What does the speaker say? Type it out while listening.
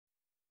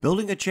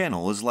Building a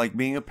channel is like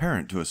being a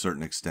parent to a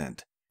certain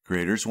extent.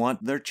 Creators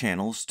want their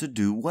channels to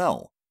do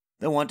well.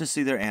 They want to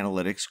see their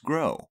analytics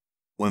grow.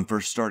 When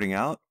first starting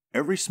out,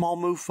 every small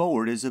move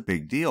forward is a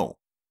big deal.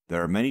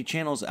 There are many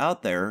channels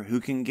out there who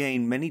can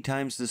gain many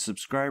times the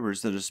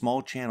subscribers that a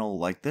small channel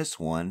like this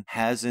one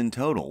has in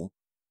total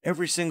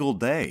every single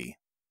day.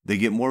 They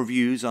get more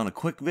views on a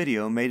quick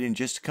video made in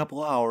just a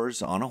couple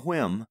hours on a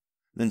whim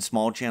than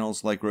small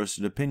channels like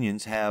Roasted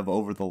Opinions have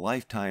over the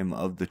lifetime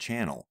of the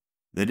channel.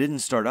 They didn't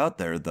start out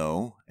there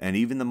though, and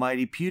even the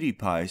mighty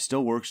PewDiePie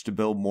still works to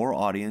build more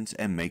audience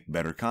and make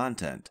better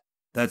content.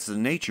 That's the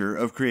nature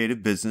of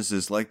creative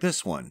businesses like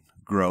this one: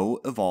 grow,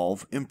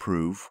 evolve,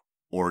 improve,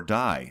 or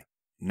die.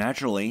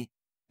 Naturally,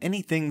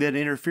 anything that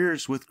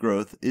interferes with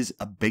growth is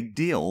a big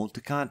deal to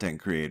content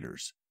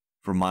creators.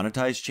 For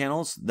monetized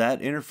channels,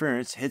 that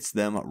interference hits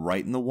them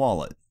right in the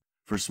wallet.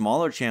 For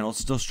smaller channels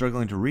still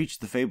struggling to reach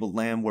the fabled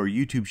land where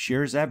YouTube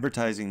shares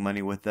advertising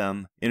money with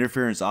them,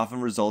 interference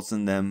often results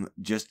in them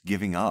just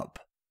giving up.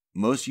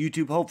 Most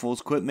YouTube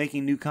hopefuls quit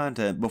making new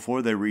content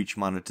before they reach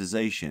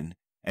monetization,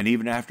 and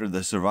even after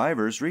the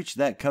survivors reach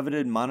that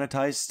coveted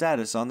monetized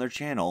status on their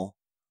channel,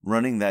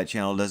 running that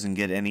channel doesn't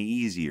get any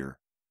easier.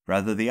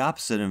 Rather the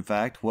opposite, in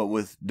fact, what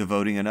with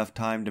devoting enough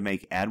time to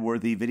make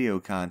ad-worthy video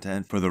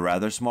content for the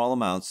rather small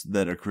amounts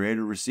that a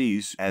creator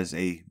receives as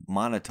a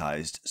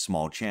monetized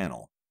small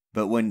channel.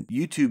 But when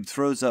YouTube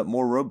throws up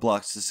more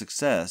roadblocks to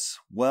success,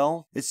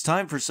 well, it's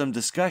time for some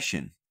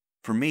discussion.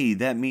 For me,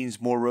 that means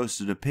more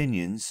roasted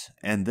opinions,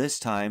 and this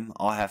time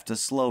I'll have to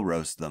slow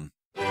roast them.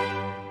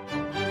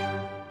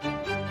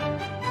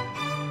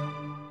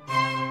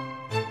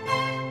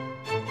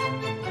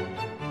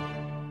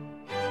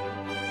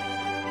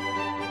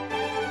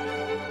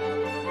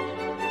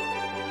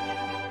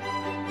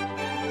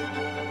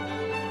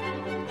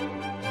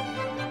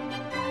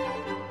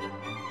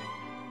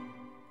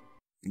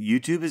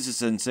 YouTube is a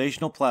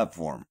sensational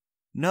platform.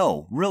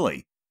 No,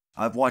 really.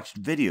 I've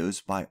watched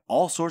videos by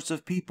all sorts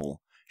of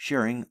people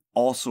sharing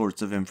all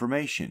sorts of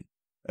information.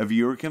 A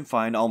viewer can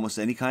find almost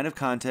any kind of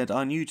content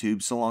on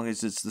YouTube so long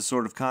as it's the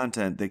sort of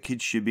content that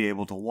kids should be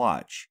able to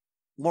watch.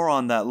 More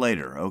on that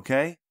later,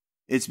 okay?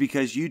 It's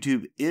because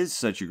YouTube is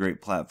such a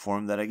great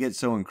platform that I get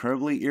so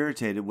incredibly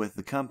irritated with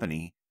the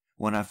company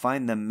when I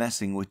find them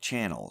messing with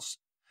channels,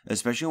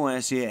 especially when I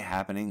see it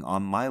happening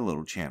on my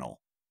little channel.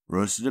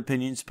 Roasted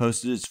Opinions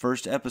posted its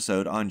first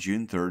episode on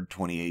June 3rd,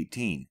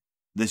 2018.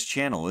 This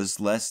channel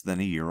is less than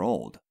a year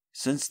old.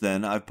 Since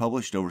then, I've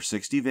published over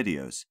 60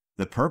 videos.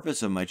 The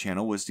purpose of my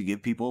channel was to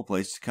give people a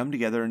place to come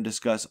together and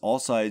discuss all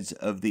sides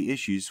of the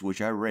issues which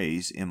I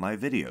raise in my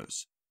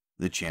videos.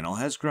 The channel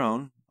has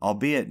grown,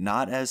 albeit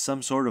not as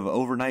some sort of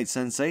overnight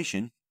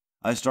sensation.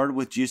 I started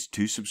with just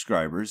 2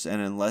 subscribers, and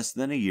in less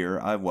than a year,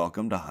 I've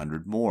welcomed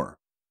 100 more.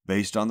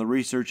 Based on the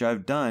research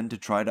I've done to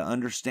try to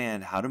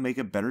understand how to make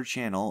a better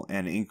channel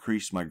and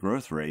increase my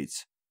growth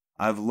rates,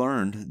 I've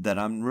learned that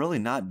I'm really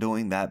not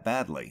doing that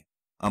badly.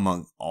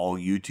 Among all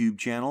YouTube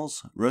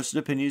channels, Roasted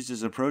Opinions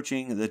is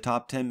approaching the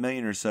top 10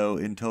 million or so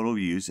in total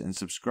views and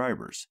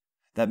subscribers.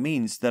 That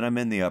means that I'm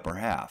in the upper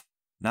half.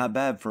 Not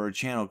bad for a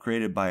channel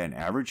created by an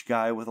average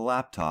guy with a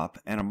laptop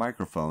and a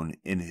microphone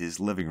in his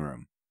living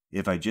room.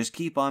 If I just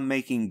keep on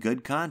making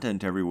good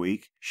content every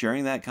week,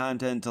 sharing that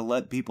content to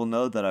let people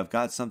know that I've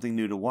got something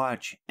new to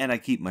watch, and I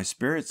keep my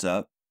spirits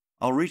up,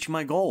 I'll reach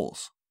my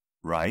goals.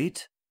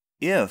 Right?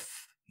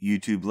 If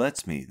YouTube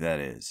lets me, that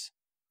is.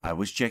 I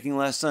was checking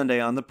last Sunday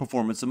on the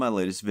performance of my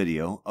latest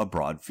video, A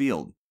Broad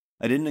Field.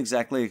 I didn't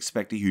exactly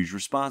expect a huge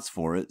response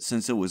for it,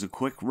 since it was a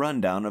quick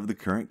rundown of the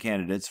current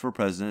candidates for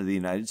President of the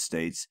United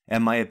States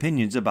and my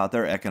opinions about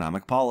their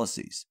economic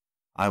policies.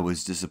 I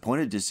was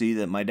disappointed to see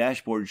that my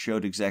dashboard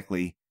showed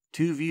exactly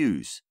 2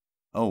 views.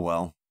 Oh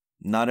well,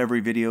 not every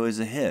video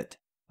is a hit.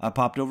 I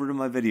popped over to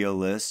my video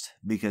list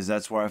because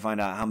that's where I find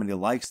out how many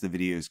likes the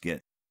videos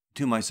get.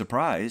 To my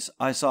surprise,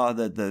 I saw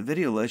that the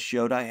video list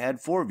showed I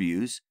had 4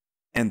 views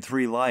and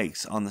 3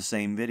 likes on the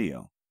same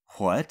video.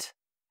 What?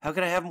 How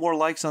could I have more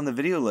likes on the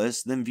video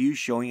list than views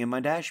showing in my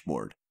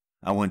dashboard?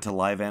 I went to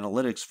live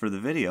analytics for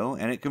the video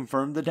and it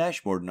confirmed the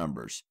dashboard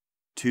numbers.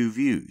 2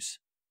 views.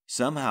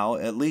 Somehow,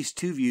 at least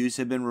 2 views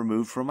have been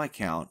removed from my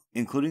count,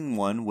 including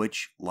one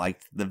which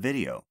liked the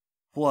video.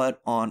 What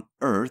on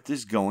earth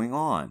is going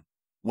on?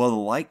 Well, the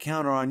like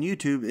counter on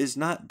YouTube is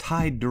not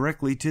tied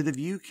directly to the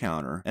view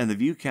counter, and the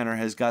view counter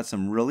has got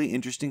some really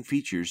interesting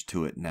features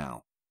to it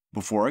now.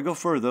 Before I go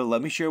further,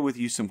 let me share with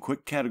you some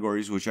quick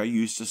categories which I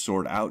use to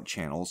sort out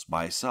channels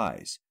by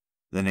size.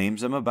 The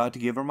names I'm about to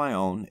give are my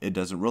own. It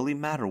doesn't really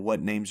matter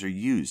what names are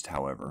used,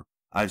 however.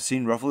 I've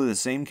seen roughly the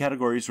same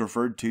categories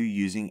referred to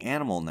using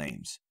animal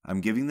names.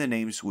 I'm giving the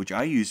names which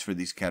I use for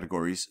these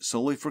categories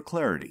solely for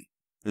clarity.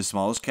 The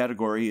smallest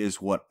category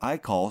is what I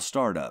call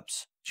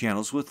startups,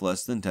 channels with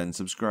less than 10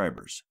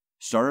 subscribers.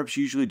 Startups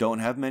usually don't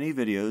have many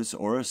videos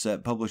or a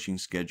set publishing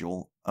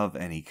schedule of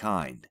any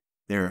kind.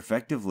 They're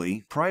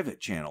effectively private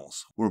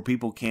channels where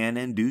people can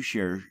and do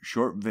share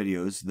short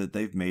videos that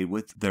they've made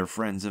with their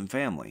friends and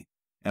family,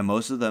 and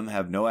most of them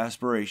have no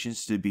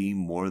aspirations to be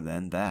more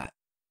than that.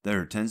 There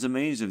are tens of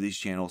millions of these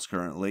channels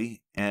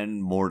currently,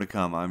 and more to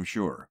come, I'm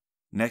sure.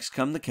 Next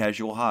come the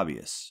casual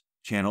hobbyists,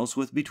 channels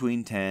with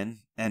between 10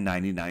 and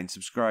 99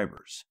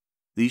 subscribers.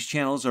 These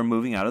channels are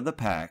moving out of the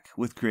pack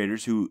with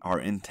creators who are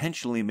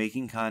intentionally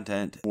making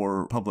content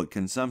for public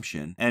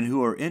consumption and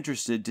who are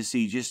interested to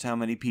see just how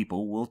many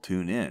people will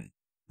tune in.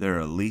 There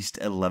are at least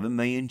 11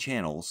 million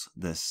channels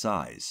this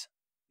size.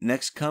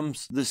 Next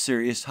comes the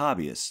serious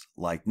hobbyists,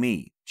 like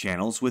me,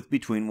 channels with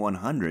between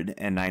 100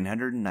 and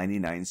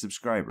 999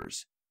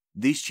 subscribers.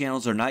 These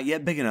channels are not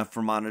yet big enough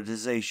for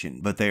monetization,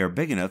 but they are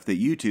big enough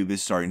that YouTube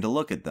is starting to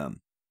look at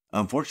them.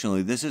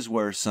 Unfortunately, this is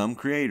where some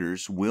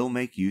creators will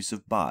make use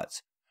of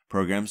bots,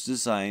 programs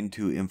designed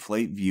to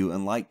inflate view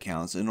and like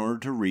counts in order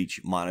to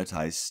reach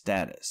monetized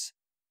status.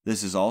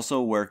 This is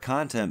also where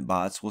content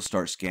bots will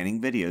start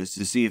scanning videos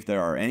to see if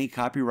there are any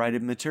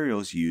copyrighted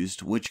materials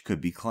used which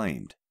could be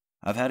claimed.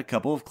 I've had a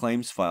couple of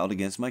claims filed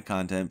against my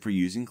content for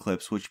using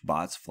clips which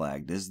bots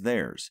flagged as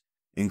theirs,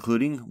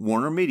 including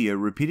Warner Media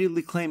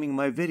repeatedly claiming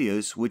my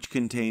videos which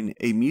contain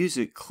a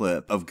music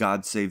clip of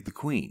God Save the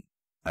Queen.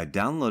 I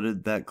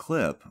downloaded that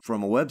clip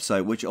from a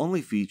website which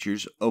only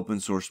features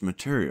open source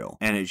material,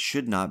 and it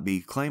should not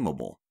be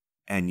claimable,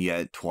 and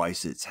yet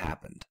twice it's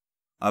happened.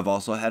 I've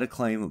also had a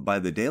claim by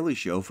The Daily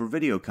Show for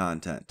video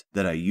content,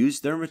 that I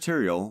used their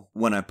material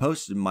when I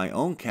posted my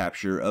own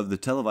capture of the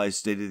televised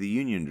State of the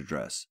Union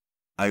address.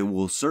 I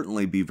will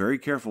certainly be very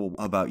careful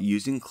about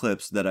using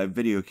clips that I've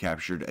video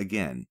captured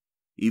again,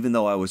 even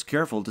though I was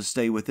careful to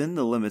stay within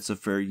the limits of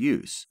fair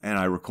use, and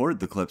I recorded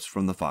the clips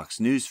from the Fox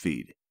News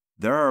feed.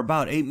 There are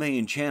about 8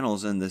 million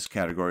channels in this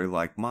category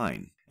like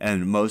mine,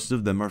 and most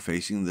of them are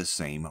facing the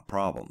same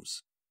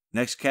problems.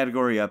 Next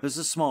category up is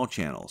the small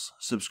channels,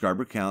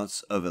 subscriber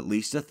counts of at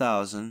least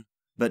 1,000,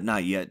 but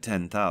not yet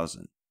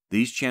 10,000.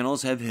 These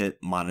channels have hit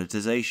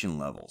monetization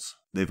levels.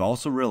 They've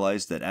also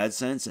realized that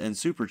AdSense and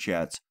Super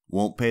Chats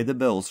won't pay the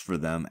bills for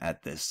them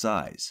at this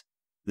size.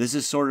 This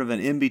is sort of an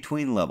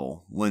in-between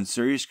level, when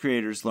serious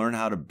creators learn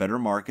how to better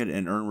market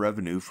and earn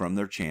revenue from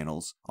their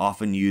channels,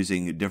 often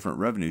using different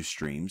revenue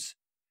streams,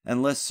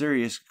 and less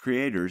serious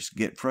creators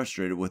get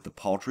frustrated with the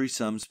paltry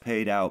sums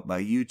paid out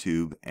by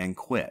YouTube and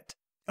quit.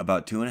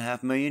 About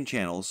 2.5 million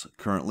channels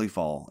currently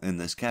fall in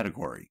this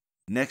category.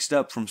 Next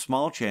up from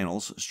small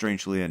channels,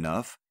 strangely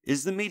enough,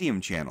 is the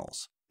medium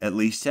channels. At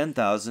least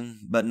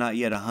 10,000, but not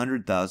yet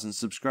 100,000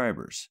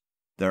 subscribers.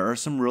 There are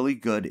some really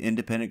good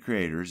independent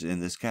creators in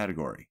this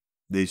category.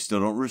 They still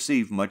don't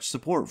receive much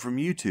support from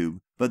YouTube,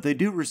 but they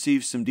do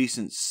receive some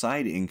decent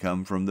side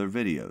income from their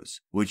videos,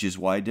 which is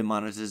why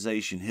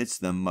demonetization hits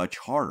them much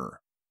harder.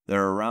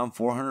 There are around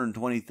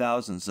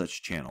 420,000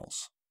 such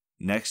channels.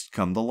 Next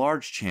come the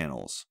large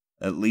channels,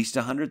 at least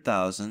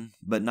 100,000,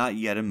 but not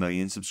yet 1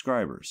 million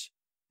subscribers.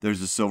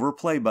 There's a silver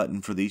play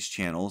button for these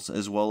channels,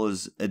 as well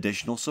as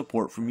additional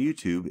support from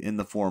YouTube in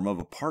the form of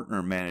a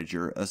partner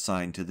manager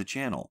assigned to the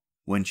channel.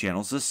 When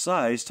channels this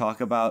size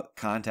talk about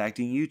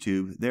contacting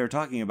YouTube, they are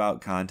talking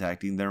about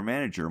contacting their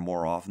manager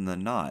more often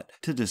than not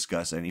to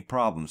discuss any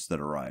problems that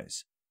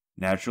arise.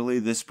 Naturally,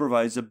 this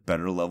provides a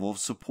better level of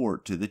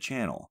support to the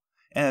channel,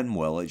 and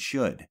well it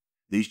should.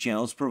 These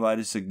channels provide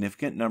a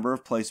significant number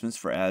of placements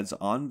for ads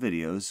on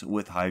videos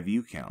with high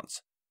view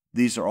counts.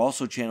 These are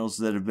also channels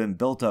that have been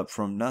built up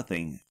from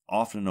nothing,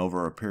 often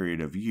over a period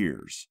of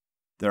years.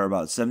 There are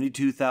about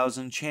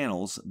 72,000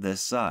 channels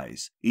this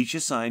size, each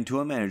assigned to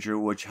a manager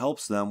which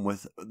helps them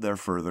with their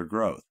further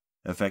growth,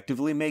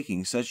 effectively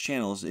making such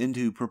channels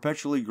into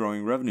perpetually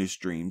growing revenue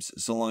streams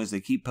so long as they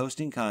keep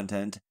posting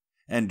content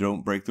and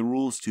don't break the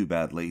rules too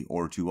badly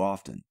or too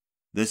often.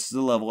 This is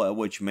the level at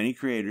which many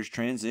creators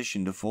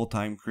transition to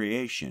full-time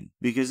creation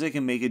because they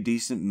can make a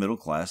decent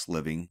middle-class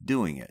living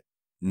doing it.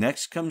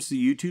 Next comes the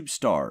YouTube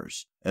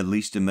stars, at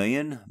least 1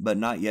 million but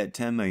not yet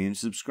 10 million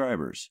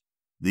subscribers.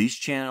 These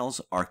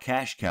channels are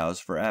cash cows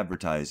for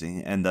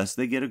advertising, and thus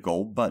they get a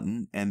gold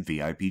button and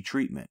VIP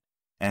treatment.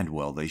 And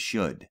well, they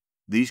should.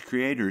 These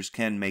creators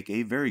can make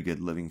a very good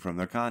living from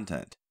their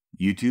content.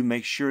 YouTube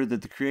makes sure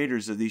that the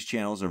creators of these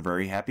channels are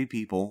very happy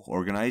people,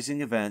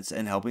 organizing events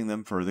and helping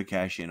them further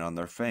cash in on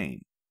their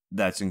fame.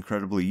 That's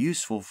incredibly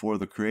useful for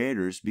the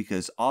creators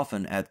because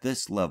often at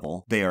this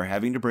level, they are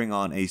having to bring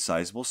on a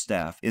sizable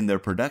staff in their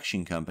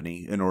production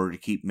company in order to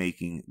keep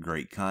making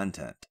great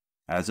content.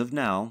 As of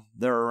now,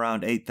 there are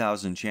around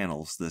 8,000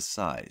 channels this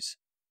size.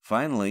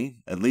 Finally,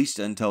 at least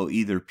until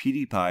either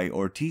PewDiePie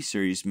or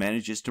T-Series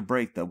manages to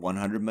break the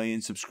 100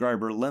 million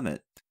subscriber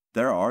limit,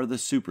 there are the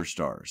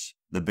superstars,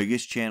 the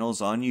biggest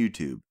channels on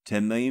YouTube,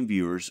 10 million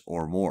viewers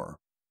or more.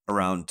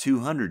 Around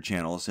 200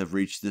 channels have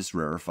reached this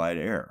rarefied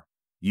air.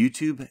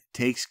 YouTube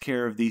takes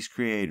care of these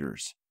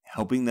creators,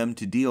 helping them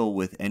to deal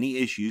with any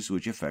issues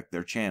which affect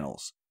their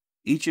channels.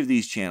 Each of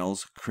these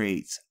channels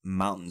creates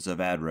mountains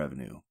of ad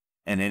revenue,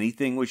 and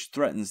anything which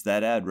threatens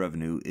that ad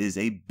revenue is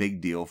a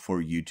big deal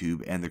for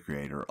YouTube and the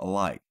creator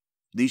alike.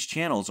 These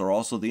channels are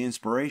also the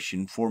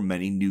inspiration for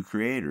many new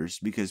creators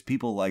because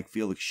people like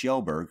Felix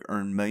Schellberg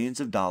earn millions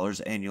of dollars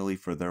annually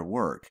for their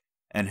work,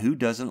 and who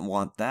doesn't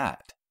want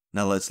that?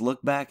 Now let's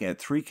look back at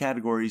 3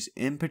 categories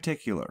in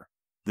particular: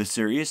 the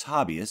serious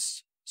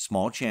hobbyists,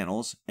 small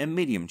channels, and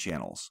medium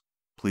channels.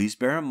 Please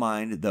bear in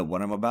mind that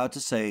what I'm about to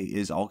say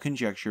is all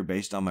conjecture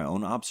based on my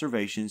own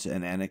observations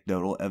and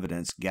anecdotal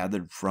evidence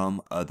gathered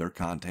from other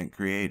content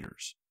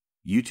creators.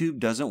 YouTube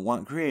doesn't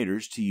want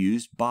creators to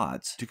use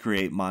bots to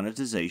create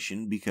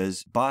monetization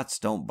because bots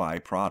don't buy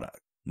product.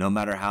 No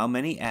matter how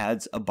many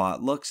ads a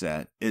bot looks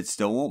at, it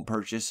still won't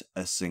purchase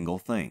a single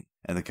thing.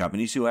 And the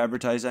companies who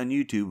advertise on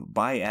YouTube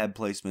buy ad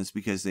placements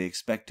because they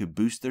expect to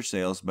boost their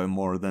sales by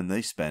more than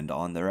they spend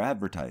on their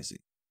advertising.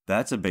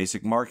 That's a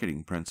basic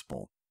marketing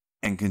principle.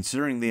 And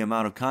considering the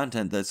amount of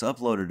content that's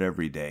uploaded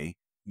every day,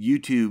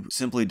 YouTube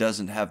simply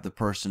doesn't have the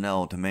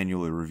personnel to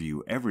manually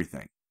review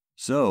everything.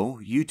 So,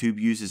 YouTube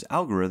uses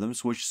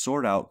algorithms which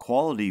sort out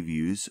quality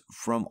views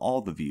from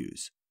all the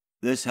views.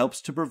 This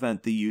helps to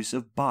prevent the use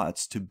of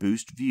bots to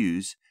boost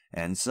views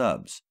and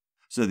subs,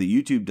 so that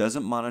YouTube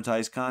doesn't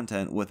monetize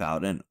content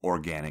without an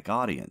organic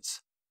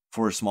audience.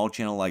 For a small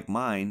channel like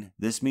mine,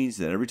 this means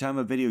that every time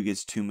a video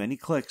gets too many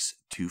clicks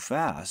too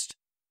fast,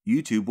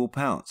 YouTube will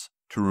pounce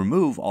to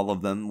remove all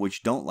of them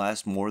which don't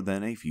last more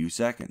than a few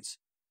seconds.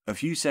 A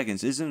few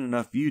seconds isn't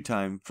enough view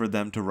time for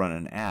them to run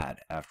an ad,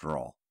 after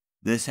all.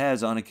 This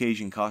has on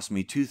occasion cost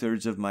me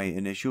 2/3 of my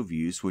initial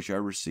views which I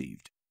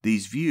received.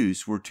 These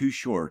views were too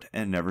short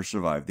and never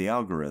survived the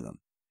algorithm.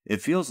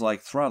 It feels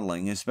like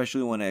throttling,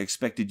 especially when I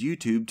expected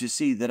YouTube to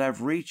see that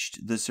I've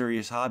reached the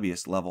serious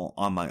hobbyist level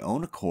on my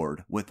own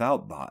accord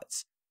without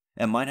bots,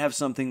 and might have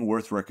something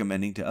worth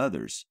recommending to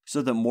others,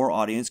 so that more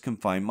audience can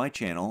find my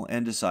channel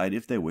and decide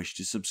if they wish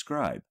to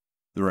subscribe.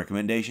 The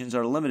recommendations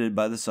are limited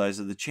by the size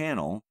of the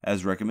channel,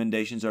 as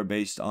recommendations are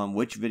based on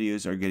which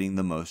videos are getting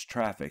the most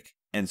traffic,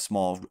 and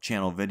small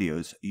channel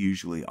videos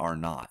usually are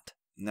not.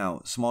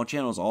 Now, small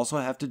channels also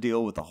have to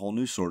deal with a whole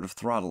new sort of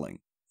throttling.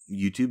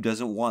 YouTube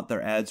doesn't want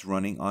their ads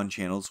running on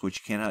channels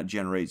which cannot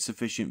generate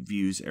sufficient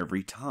views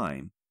every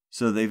time,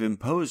 so they've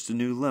imposed a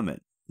new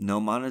limit. No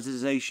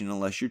monetization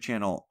unless your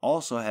channel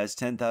also has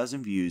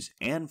 10,000 views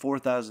and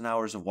 4,000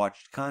 hours of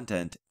watched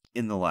content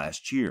in the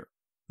last year.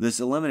 This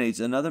eliminates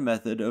another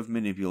method of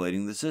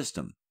manipulating the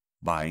system,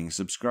 buying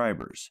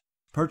subscribers.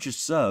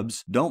 Purchased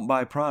subs don't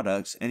buy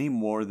products any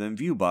more than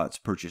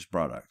ViewBots purchase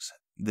products.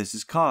 This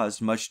has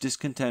caused much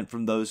discontent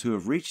from those who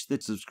have reached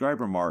the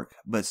subscriber mark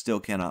but still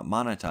cannot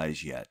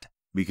monetize yet,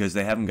 because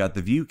they haven't got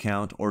the view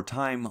count or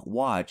time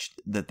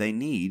watched that they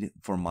need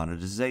for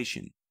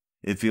monetization.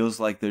 It feels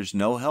like there's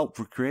no help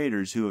for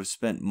creators who have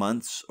spent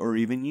months or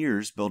even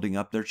years building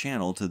up their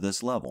channel to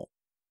this level.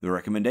 The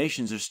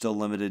recommendations are still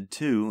limited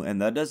too, and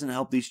that doesn't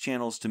help these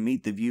channels to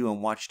meet the view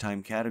and watch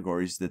time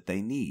categories that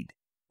they need.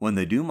 When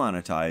they do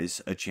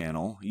monetize a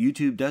channel,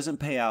 YouTube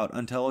doesn't pay out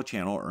until a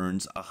channel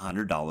earns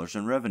 $100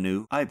 in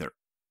revenue either.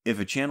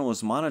 If a channel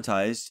is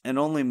monetized and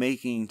only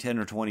making $10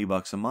 or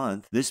 $20 a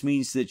month, this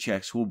means that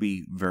checks will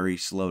be very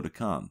slow to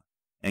come.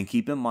 And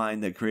keep in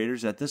mind that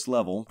creators at this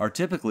level are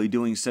typically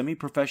doing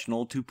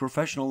semi-professional to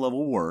professional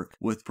level work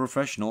with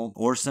professional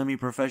or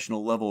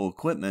semi-professional level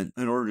equipment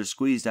in order to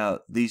squeeze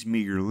out these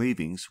meager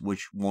leavings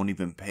which won't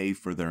even pay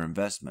for their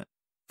investment.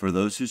 For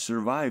those who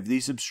survive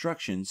these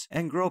obstructions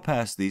and grow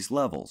past these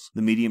levels,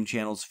 the medium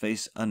channels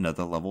face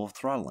another level of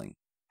throttling.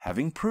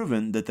 Having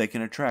proven that they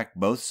can attract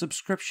both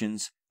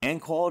subscriptions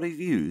and quality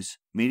views,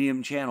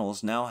 medium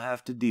channels now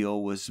have to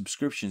deal with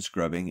subscription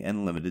scrubbing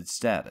and limited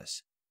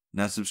status.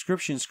 Now,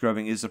 subscription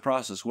scrubbing is the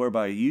process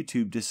whereby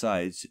YouTube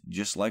decides,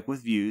 just like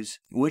with views,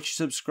 which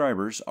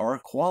subscribers are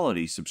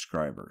quality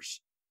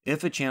subscribers.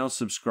 If a channel's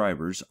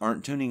subscribers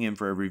aren't tuning in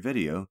for every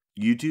video,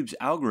 YouTube's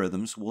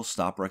algorithms will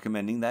stop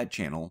recommending that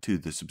channel to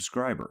the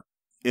subscriber.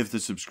 If the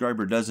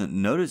subscriber doesn't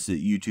notice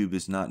that YouTube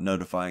is not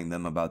notifying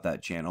them about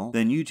that channel,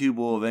 then YouTube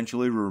will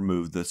eventually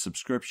remove the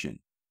subscription.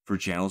 For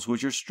channels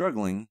which are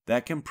struggling,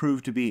 that can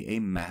prove to be a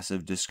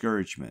massive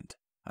discouragement.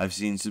 I've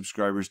seen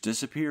subscribers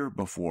disappear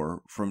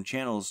before from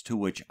channels to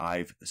which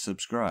I've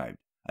subscribed.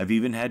 I've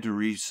even had to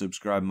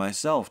resubscribe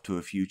myself to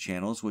a few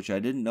channels which I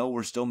didn't know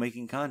were still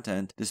making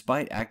content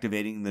despite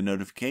activating the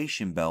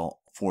notification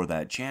bell for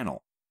that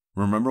channel.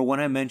 Remember when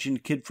I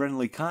mentioned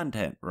kid-friendly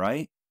content,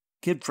 right?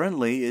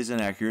 Kid-friendly is an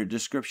accurate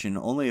description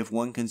only if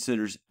one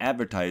considers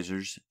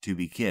advertisers to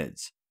be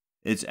kids.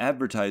 It's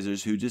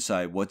advertisers who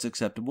decide what's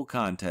acceptable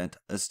content,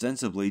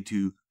 ostensibly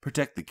to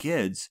protect the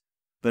kids,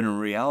 but in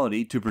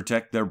reality to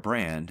protect their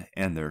brand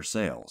and their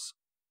sales.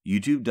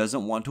 YouTube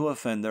doesn't want to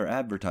offend their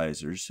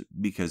advertisers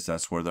because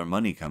that's where their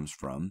money comes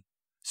from,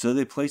 so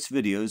they place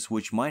videos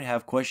which might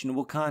have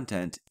questionable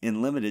content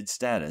in limited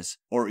status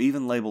or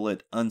even label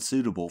it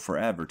unsuitable for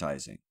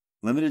advertising.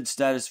 Limited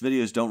status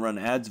videos don't run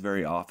ads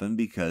very often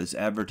because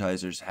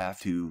advertisers have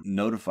to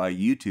notify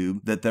YouTube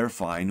that they're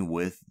fine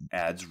with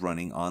ads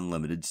running on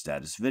limited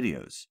status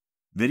videos.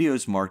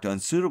 Videos marked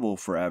unsuitable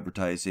for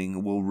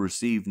advertising will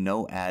receive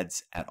no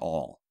ads at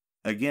all.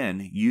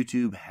 Again,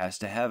 YouTube has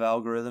to have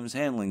algorithms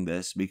handling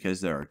this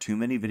because there are too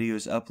many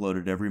videos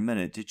uploaded every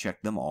minute to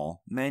check them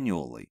all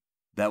manually.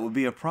 That would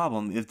be a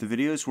problem if the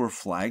videos were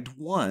flagged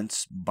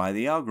once by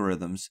the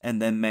algorithms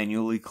and then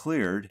manually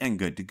cleared and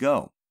good to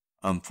go.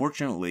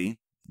 Unfortunately,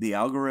 the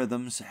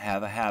algorithms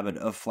have a habit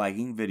of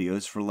flagging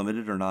videos for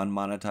limited or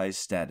non-monetized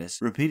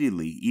status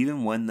repeatedly,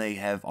 even when they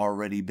have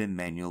already been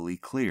manually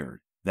cleared.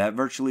 That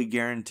virtually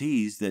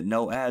guarantees that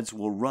no ads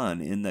will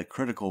run in the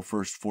critical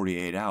first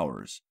 48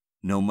 hours.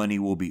 No money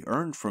will be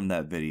earned from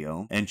that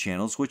video, and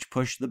channels which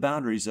push the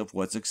boundaries of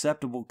what's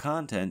acceptable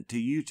content to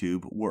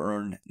YouTube will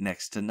earn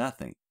next to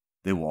nothing.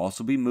 They will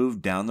also be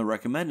moved down the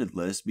recommended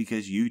list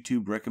because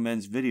YouTube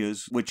recommends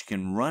videos which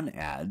can run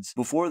ads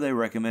before they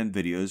recommend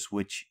videos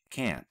which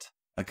can't.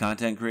 A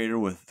content creator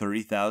with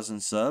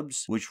 30,000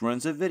 subs, which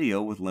runs a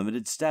video with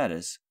limited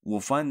status, will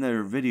find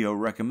their video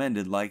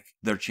recommended like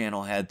their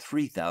channel had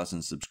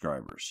 3,000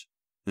 subscribers.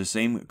 The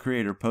same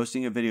creator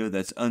posting a video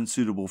that's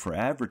unsuitable for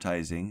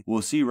advertising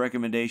will see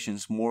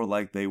recommendations more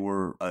like they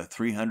were a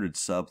 300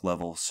 sub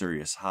level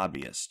serious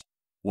hobbyist.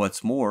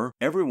 What's more,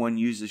 everyone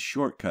uses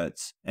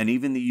shortcuts, and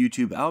even the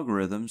YouTube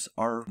algorithms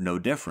are no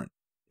different.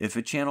 If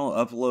a channel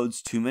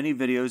uploads too many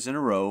videos in a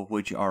row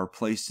which are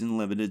placed in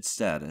limited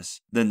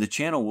status, then the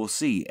channel will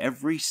see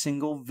every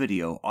single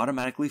video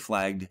automatically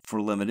flagged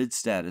for limited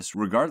status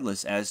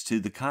regardless as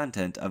to the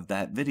content of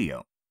that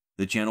video.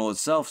 The channel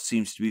itself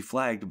seems to be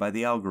flagged by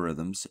the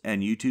algorithms,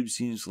 and YouTube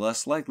seems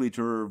less likely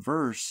to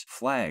reverse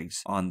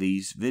flags on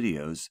these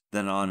videos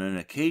than on an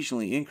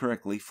occasionally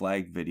incorrectly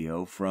flagged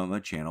video from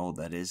a channel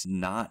that is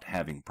not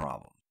having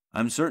problems.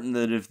 I'm certain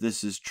that if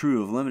this is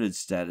true of limited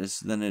status,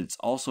 then it's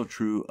also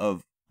true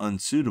of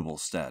unsuitable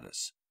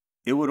status.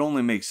 It would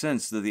only make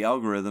sense that the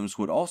algorithms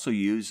would also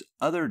use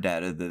other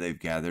data that they've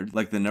gathered,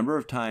 like the number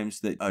of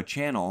times that a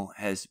channel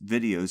has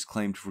videos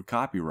claimed for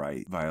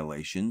copyright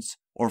violations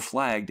or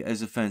flagged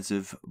as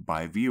offensive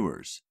by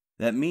viewers.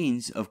 That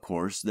means, of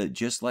course, that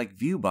just like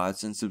view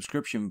bots and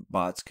subscription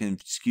bots can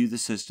skew the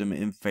system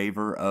in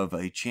favor of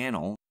a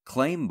channel,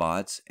 claim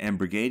bots and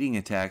brigading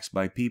attacks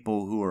by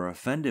people who are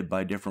offended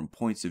by different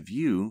points of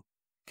view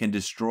can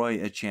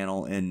destroy a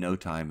channel in no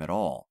time at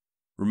all.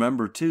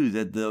 Remember, too,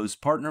 that those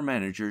partner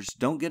managers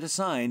don't get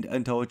assigned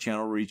until a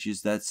channel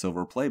reaches that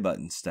silver play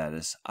button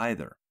status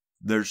either.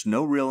 There's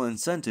no real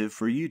incentive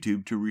for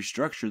YouTube to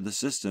restructure the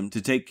system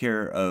to take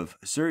care of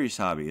serious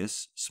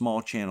hobbyists,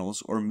 small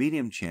channels, or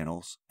medium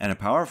channels, and a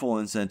powerful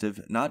incentive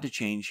not to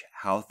change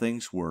how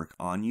things work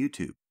on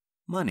YouTube.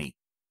 Money.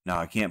 Now,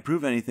 I can't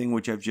prove anything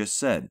which I've just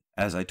said.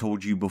 As I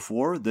told you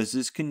before, this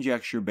is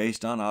conjecture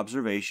based on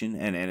observation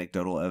and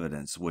anecdotal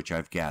evidence which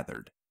I've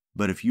gathered.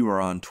 But if you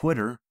are on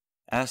Twitter,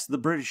 ask the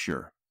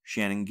Britisher,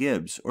 Shannon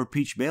Gibbs, or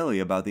Peach Bailey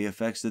about the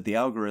effects that the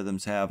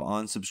algorithms have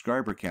on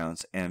subscriber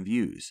counts and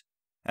views.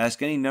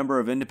 Ask any number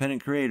of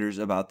independent creators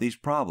about these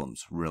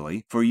problems,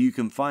 really, for you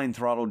can find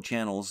throttled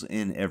channels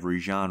in every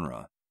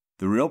genre.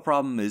 The real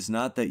problem is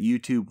not that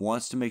YouTube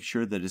wants to make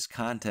sure that its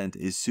content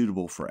is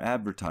suitable for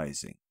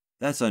advertising.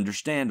 That's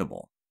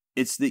understandable.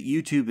 It's that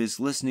YouTube is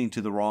listening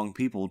to the wrong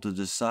people to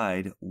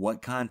decide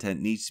what content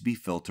needs to be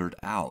filtered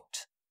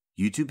out.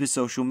 YouTube is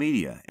social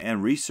media,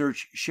 and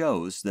research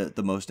shows that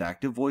the most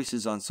active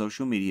voices on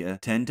social media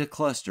tend to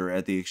cluster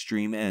at the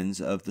extreme ends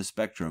of the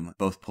spectrum,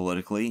 both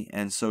politically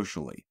and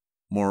socially.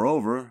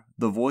 Moreover,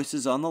 the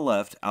voices on the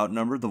left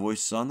outnumber the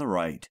voices on the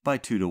right by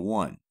 2 to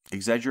 1,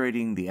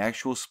 exaggerating the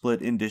actual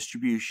split in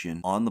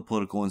distribution on the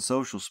political and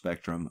social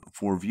spectrum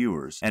for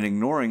viewers and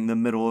ignoring the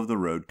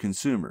middle-of-the-road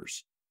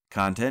consumers.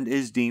 Content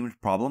is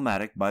deemed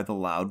problematic by the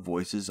loud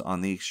voices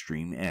on the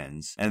extreme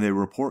ends, and they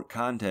report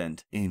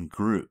content in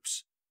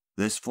groups.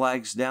 This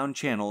flags down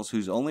channels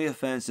whose only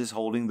offense is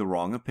holding the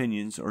wrong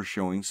opinions or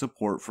showing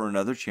support for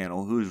another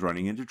channel who is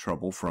running into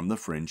trouble from the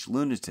fringe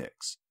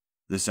lunatics.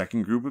 The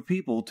second group of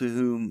people to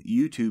whom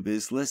YouTube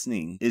is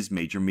listening is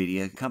major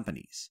media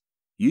companies.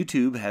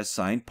 YouTube has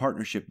signed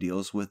partnership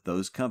deals with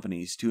those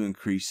companies to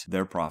increase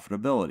their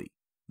profitability.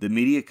 The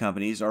media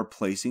companies are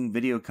placing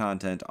video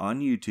content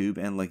on YouTube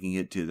and linking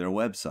it to their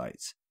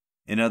websites.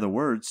 In other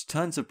words,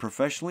 tons of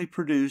professionally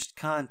produced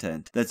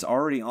content that's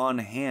already on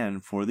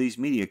hand for these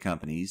media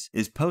companies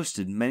is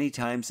posted many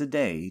times a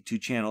day to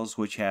channels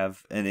which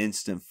have an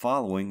instant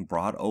following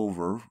brought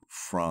over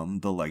from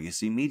the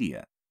legacy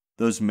media.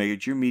 Those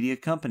major media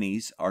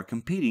companies are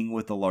competing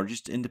with the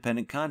largest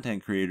independent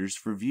content creators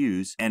for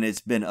views, and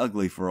it's been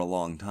ugly for a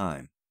long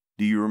time.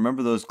 Do you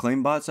remember those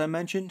claim bots I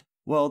mentioned?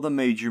 Well, the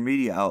major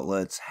media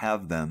outlets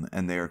have them,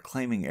 and they are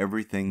claiming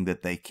everything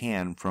that they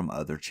can from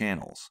other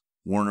channels.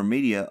 Warner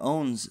Media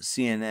owns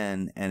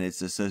CNN and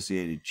its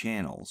associated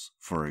channels,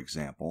 for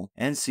example,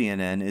 and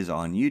CNN is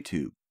on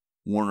YouTube.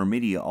 Warner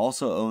Media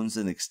also owns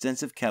an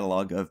extensive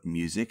catalog of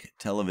music,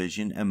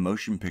 television, and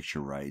motion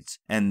picture rights,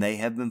 and they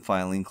have been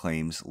filing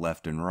claims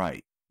left and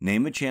right.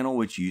 Name a channel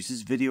which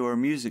uses video or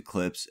music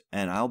clips,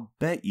 and I'll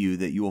bet you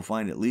that you will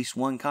find at least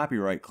one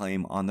copyright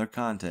claim on their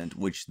content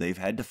which they've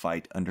had to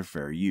fight under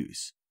fair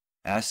use.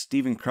 Ask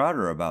Steven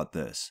Crowder about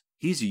this.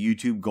 He's a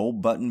YouTube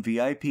Gold Button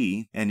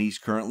VIP, and he's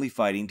currently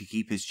fighting to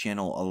keep his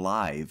channel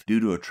alive due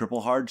to a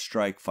triple hard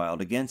strike filed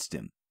against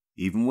him.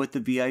 Even with the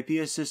VIP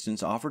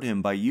assistance offered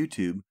him by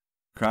YouTube,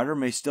 Crowder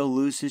may still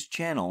lose his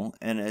channel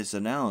and has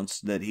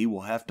announced that he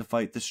will have to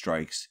fight the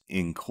strikes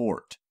in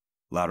court.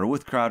 Louder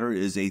with Crowder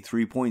is a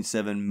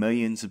 3.7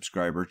 million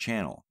subscriber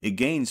channel. It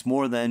gains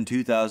more than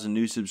 2,000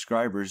 new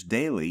subscribers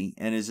daily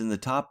and is in the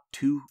top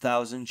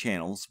 2,000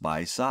 channels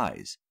by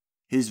size.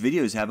 His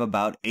videos have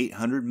about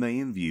 800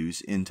 million views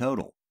in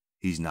total.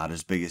 He's not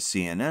as big as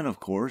CNN, of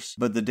course,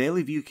 but the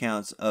daily view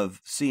counts of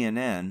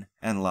CNN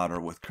and Louder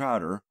with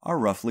Crowder are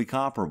roughly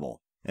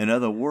comparable. In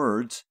other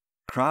words,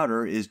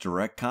 Crowder is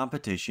direct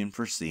competition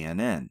for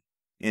CNN.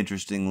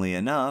 Interestingly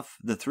enough,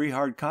 the 3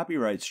 hard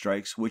copyright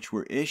strikes which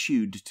were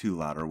issued to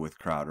Louder with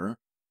Crowder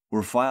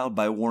were filed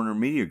by Warner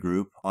Media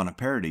Group on a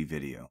parody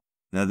video.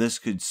 Now this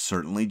could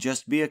certainly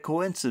just be a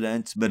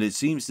coincidence, but it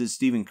seems that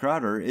Steven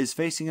Crowder is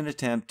facing an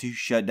attempt to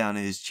shut down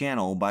his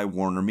channel by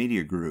Warner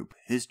Media Group,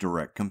 his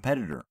direct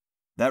competitor.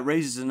 That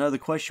raises another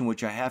question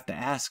which I have to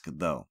ask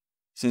though.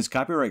 Since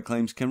copyright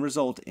claims can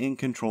result in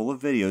control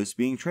of videos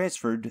being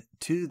transferred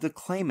to the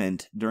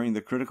claimant during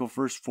the critical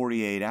first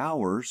 48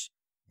 hours,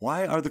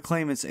 why are the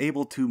claimants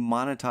able to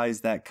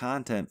monetize that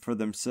content for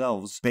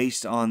themselves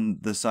based on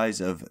the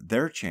size of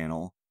their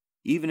channel,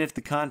 even if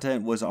the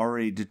content was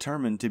already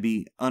determined to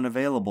be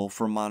unavailable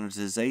for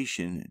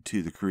monetization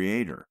to the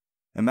creator?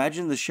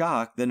 Imagine the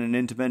shock that an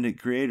independent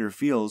creator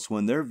feels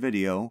when their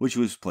video, which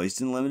was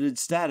placed in limited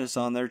status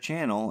on their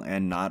channel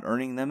and not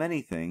earning them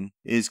anything,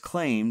 is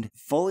claimed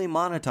fully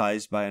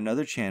monetized by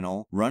another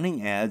channel,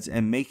 running ads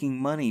and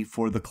making money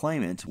for the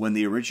claimant when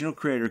the original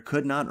creator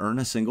could not earn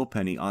a single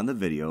penny on the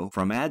video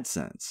from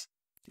AdSense.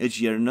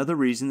 It's yet another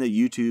reason that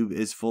YouTube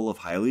is full of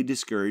highly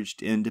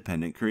discouraged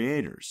independent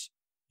creators.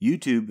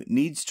 YouTube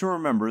needs to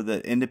remember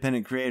that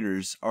independent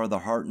creators are the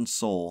heart and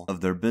soul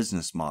of their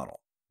business model.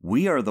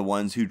 We are the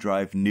ones who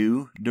drive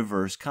new,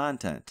 diverse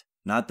content,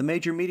 not the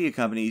major media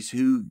companies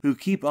who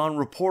keep on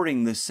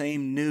reporting the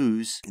same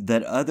news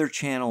that other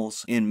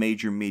channels in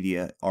major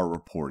media are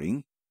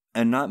reporting,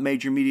 and not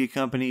major media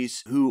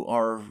companies who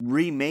are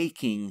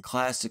remaking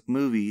classic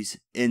movies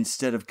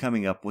instead of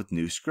coming up with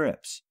new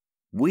scripts.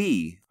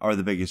 We are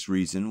the biggest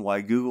reason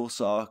why Google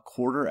saw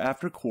quarter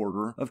after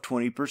quarter of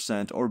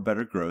 20% or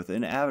better growth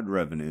in ad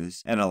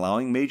revenues, and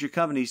allowing major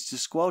companies to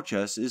squelch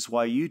us is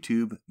why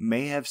YouTube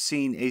may have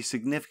seen a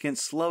significant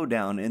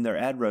slowdown in their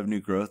ad revenue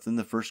growth in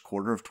the first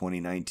quarter of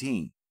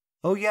 2019.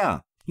 Oh yeah,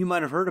 you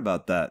might have heard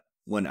about that.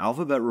 When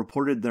Alphabet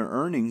reported their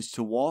earnings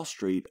to Wall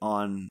Street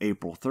on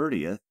April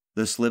 30th,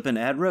 the slip in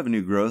ad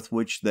revenue growth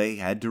which they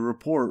had to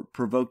report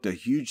provoked a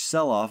huge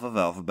sell-off of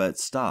Alphabet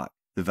stock.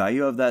 The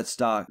value of that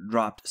stock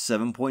dropped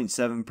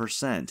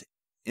 7.7%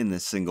 in the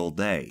single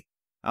day.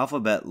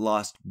 Alphabet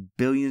lost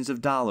billions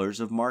of dollars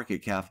of market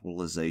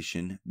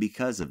capitalization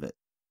because of it.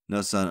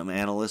 Now, some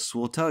analysts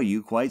will tell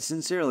you quite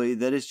sincerely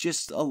that it's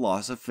just a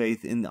loss of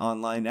faith in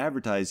online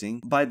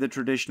advertising by the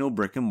traditional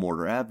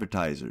brick-and-mortar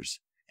advertisers,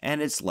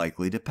 and it's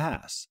likely to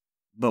pass.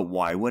 But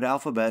why would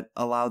Alphabet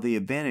allow the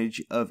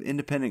advantage of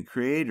independent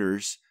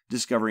creators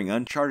discovering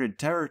uncharted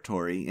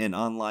territory in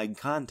online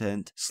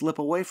content slip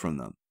away from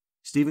them?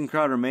 Steven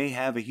Crowder may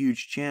have a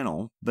huge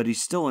channel, but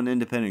he's still an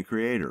independent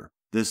creator.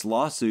 This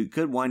lawsuit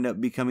could wind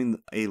up becoming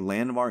a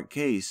landmark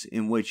case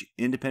in which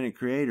independent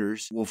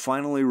creators will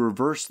finally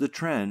reverse the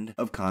trend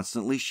of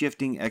constantly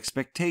shifting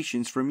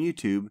expectations from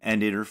YouTube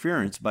and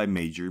interference by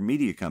major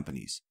media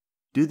companies.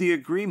 Do the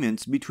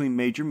agreements between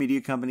major media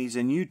companies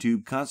and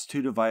YouTube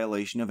constitute a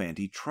violation of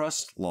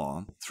antitrust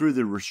law through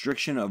the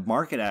restriction of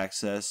market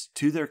access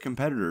to their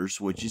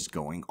competitors, which is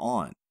going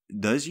on?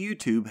 Does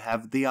YouTube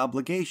have the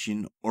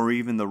obligation or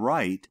even the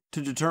right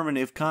to determine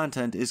if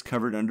content is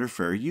covered under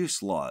fair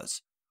use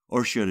laws?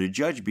 Or should a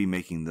judge be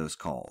making those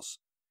calls?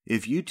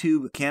 If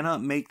YouTube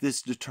cannot make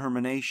this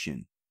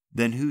determination,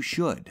 then who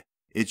should?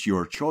 It's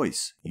your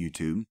choice,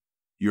 YouTube.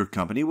 Your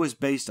company was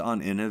based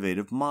on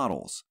innovative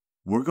models.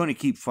 We're going to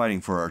keep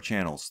fighting for our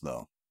channels,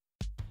 though.